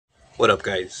What up,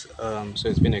 guys? So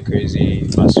it's been a crazy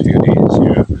past few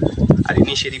days. I'd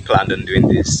initially planned on doing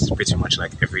this pretty much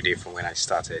like every day from when I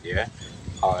started.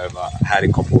 However, I had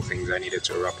a couple of things I needed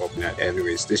to wrap up.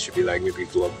 Anyways, this should be like maybe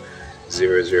vlog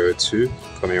 002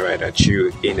 coming right at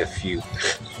you in a few.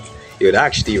 It would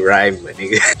actually rhyme, my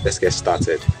nigga. Let's get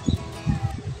started.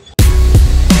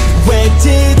 Where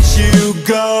did you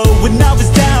go when I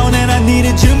was down and I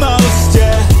needed you most?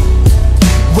 Yeah.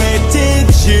 Where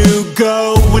did you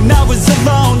go when I was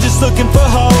alone, just looking for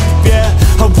hope? Yeah,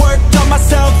 I worked on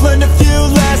myself, learned a few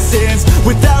lessons.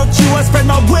 Without you, I spread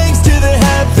my wings to the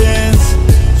heavens.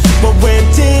 But where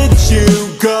did you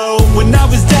go when I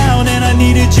was down and I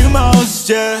needed you most?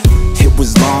 Yeah. It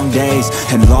was long days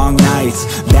and long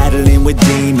nights, battling with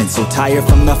demons, so tired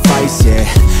from the fights, yeah.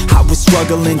 I was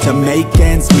struggling to make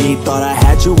ends meet, thought I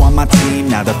had you on my team,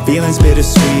 now the feeling's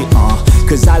bittersweet,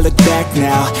 cause I look back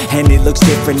now, and it looks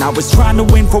different. I was trying to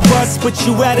win for us, but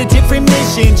you had a different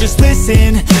mission. Just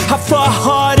listen, I fought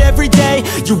hard every day.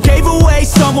 You gave away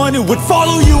someone who would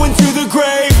follow you into the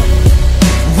grave.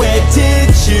 Where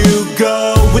did you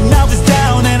go when I was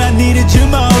down and I needed you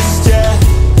most, yeah?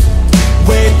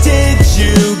 Where did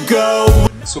you go?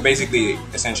 So basically,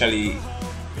 essentially,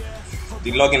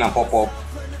 the login and pop-up,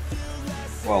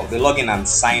 well, the login and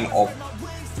sign up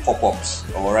pop-ups,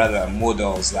 or rather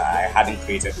modals that I hadn't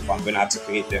created before, I'm going to have to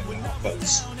create them now,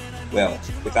 because, well,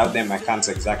 without them I can't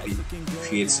exactly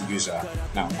create a user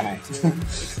now, can I?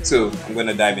 So I'm going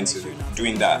to dive into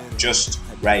doing that just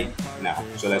right now,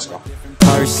 so let's go.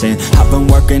 I've been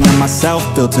working on myself,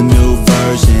 built a new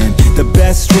version. The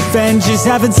best revenge is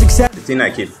having success. The thing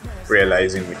I keep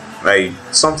realizing, like,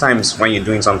 sometimes when you're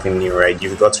doing something new, right,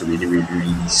 you've got to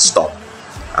really stop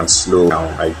and slow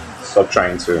down. Like, stop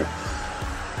trying to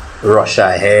rush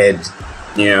ahead,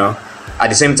 at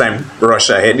the same time rush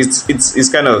ahead. It's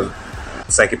kind of,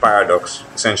 it's like a paradox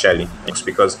essentially. It's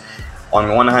because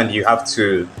on one hand you have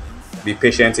to be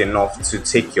patient enough to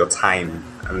take your time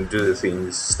and do the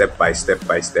things step by step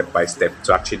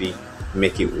to actually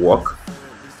make it work.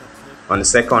 On the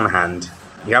second hand,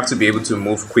 you have to be able to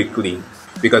move quickly,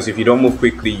 because if you don't move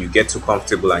quickly you get too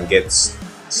comfortable and get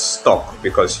stuck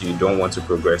because you don't want to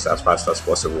progress as fast as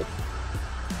possible.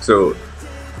 So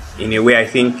in a way, I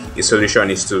think a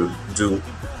solution is to do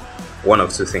one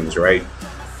of two things, right?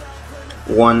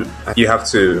 One, you have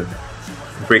to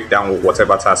break down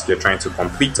whatever task you're trying to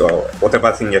complete or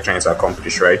whatever thing you're trying to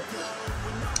accomplish, right?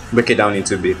 Break it down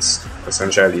into bits,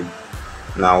 essentially.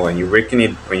 Now, when you've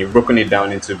broken it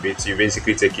down into bits, you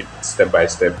basically take it step by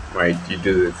step, right? You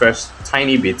do the first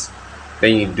tiny bit,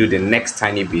 then you do the next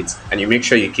tiny bit, and you make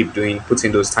sure you keep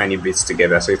putting those tiny bits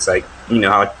together. So it's like,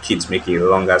 how kids make a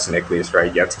long-ass necklace,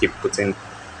 right? You have to keep putting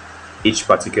each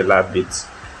particular bit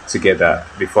together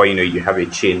before you have a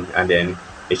chain, and then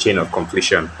a chain of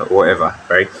completion or whatever,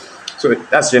 right? So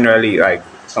that's generally like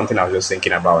something I was just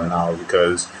thinking about now,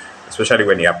 because especially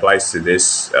when it applies to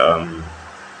this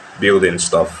building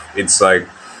stuff, it's like,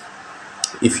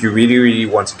 if you really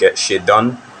want to get shit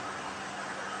done,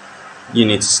 you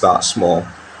need to start small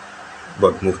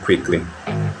but move quickly.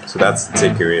 So that's the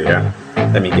takeaway.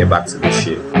 Let me get back to this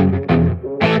shit.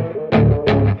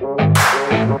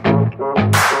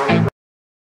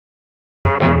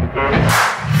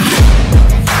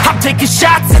 I'm taking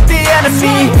shots at the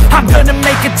enemy. I'm gonna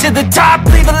make it to the top,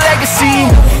 leave a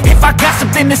legacy. If I got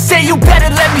something to say, you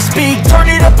better let me speak. Turn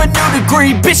it up a new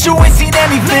degree, bitch, you ain't seen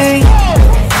anything.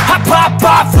 I pop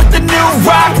off with the new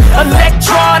rock,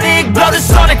 electronic, blow the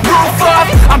sonic roof up.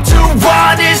 I'm too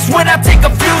honest when I take a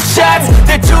few shots.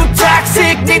 They're too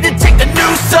toxic, need to take a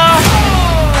new song.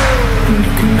 And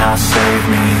you cannot save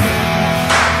me,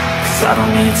 cause I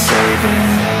don't need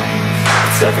saving.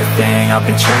 It's everything I've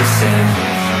been chasing,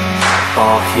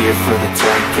 all here for the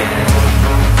taking.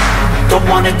 Don't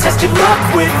wanna test your luck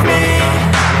with me,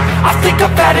 I think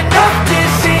I've had enough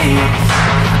disease.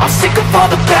 I'm sick of all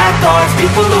the bad thoughts,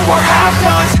 people who are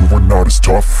half-nots. You are not as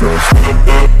tough as.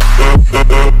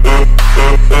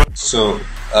 So,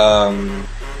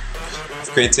 I've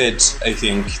created, I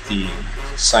think, the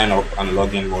sign up and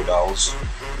login modals.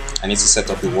 I need to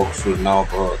set up the workflow now,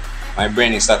 but my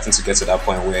brain is starting to get to that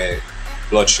point where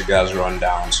blood sugars run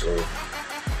down. So,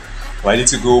 I need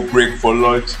to go break for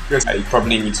lunch. I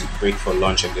probably need to break for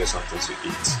lunch and get something to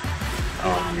eat.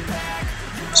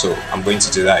 So I'm going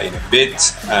to do that in a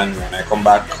bit, and when I come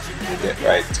back, we'll get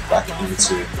right back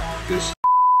into this.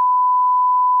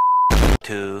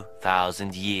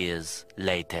 2,000 years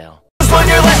later. Learn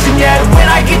your lesson yet, when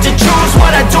I get to choose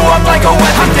what I do, I'm like a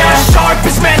weapon. I'm not sharp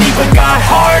as many, but got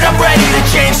hard, I'm ready to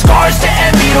change. Scars to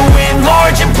envy, to win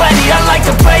large and plenty. I like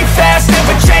to play fast,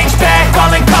 never change back.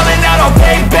 Calling out, I'll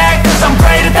pay back, cause I'm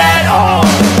great at that.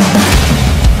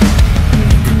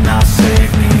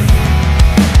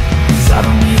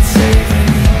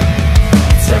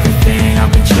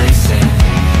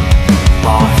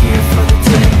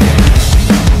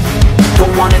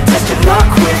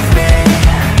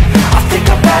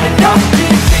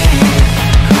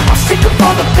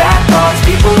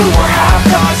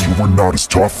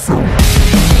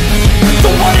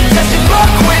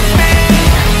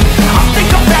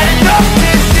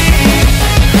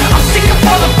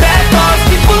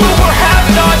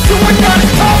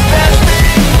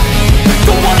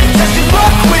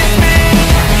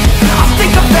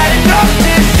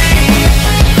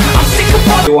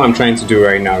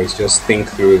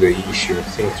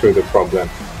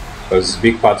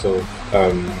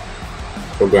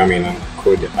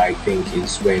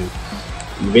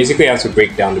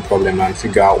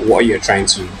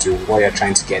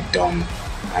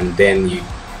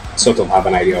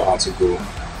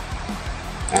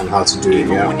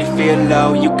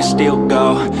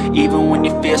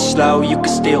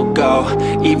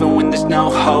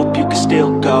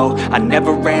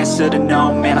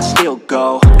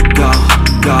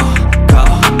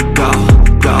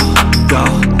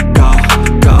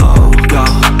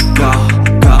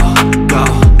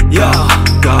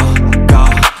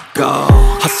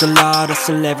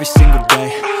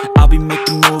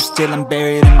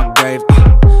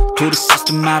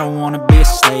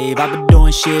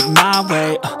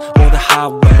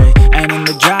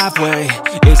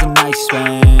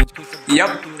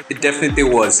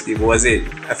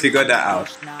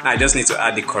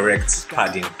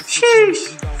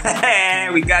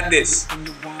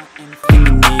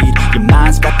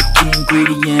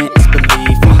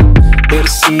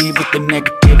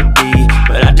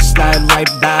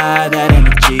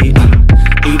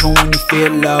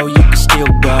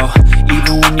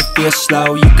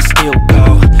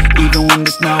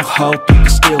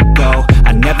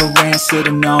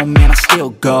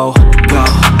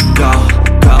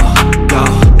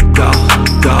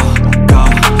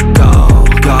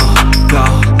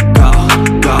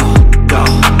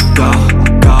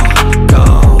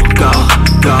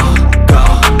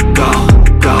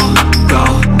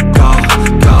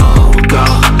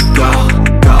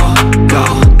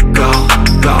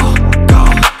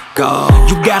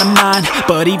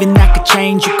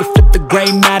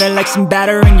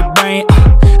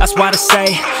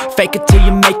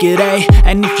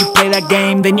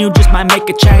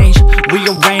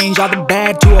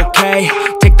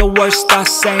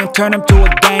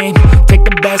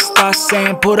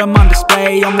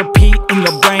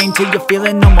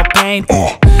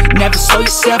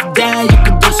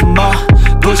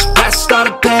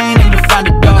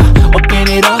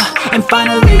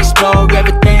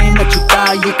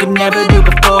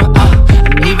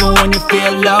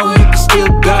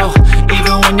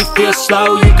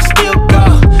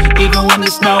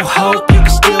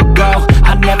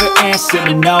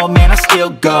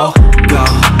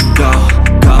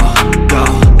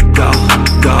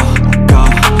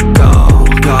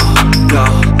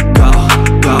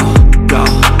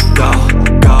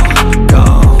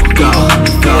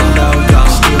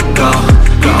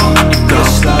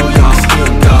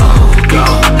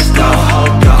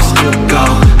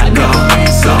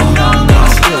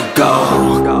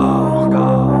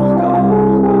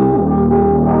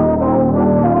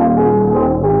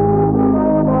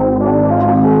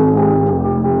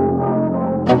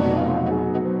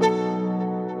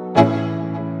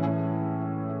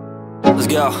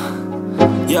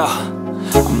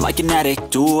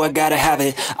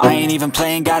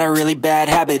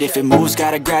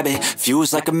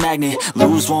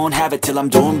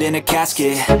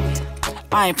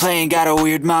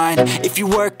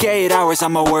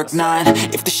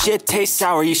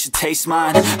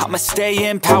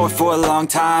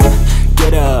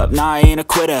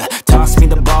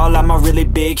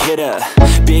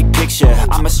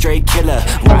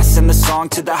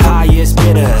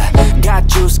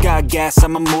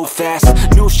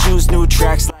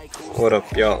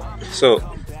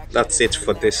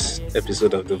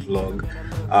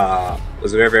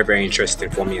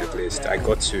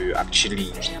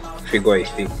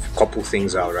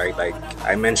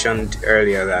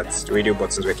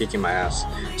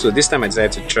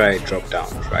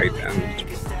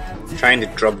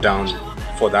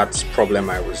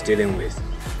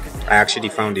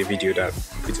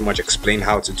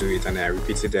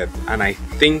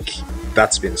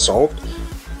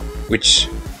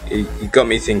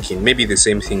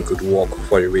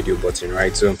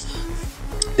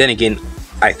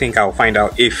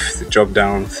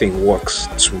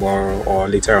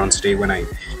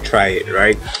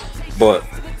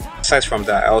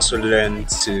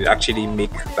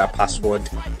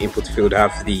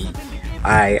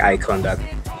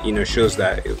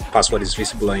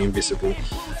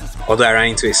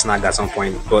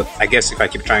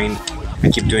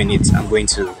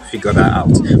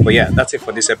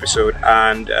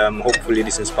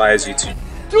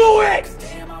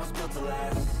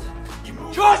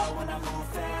 Just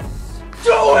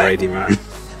do it! Alrighty, man.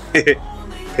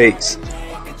 Peace.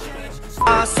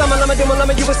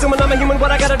 You assuming I'm a human.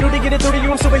 What I gotta do to get it through to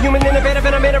you? I'm superhuman, innovative,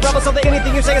 and I made a rebel. So that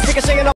anything you say is ricochet.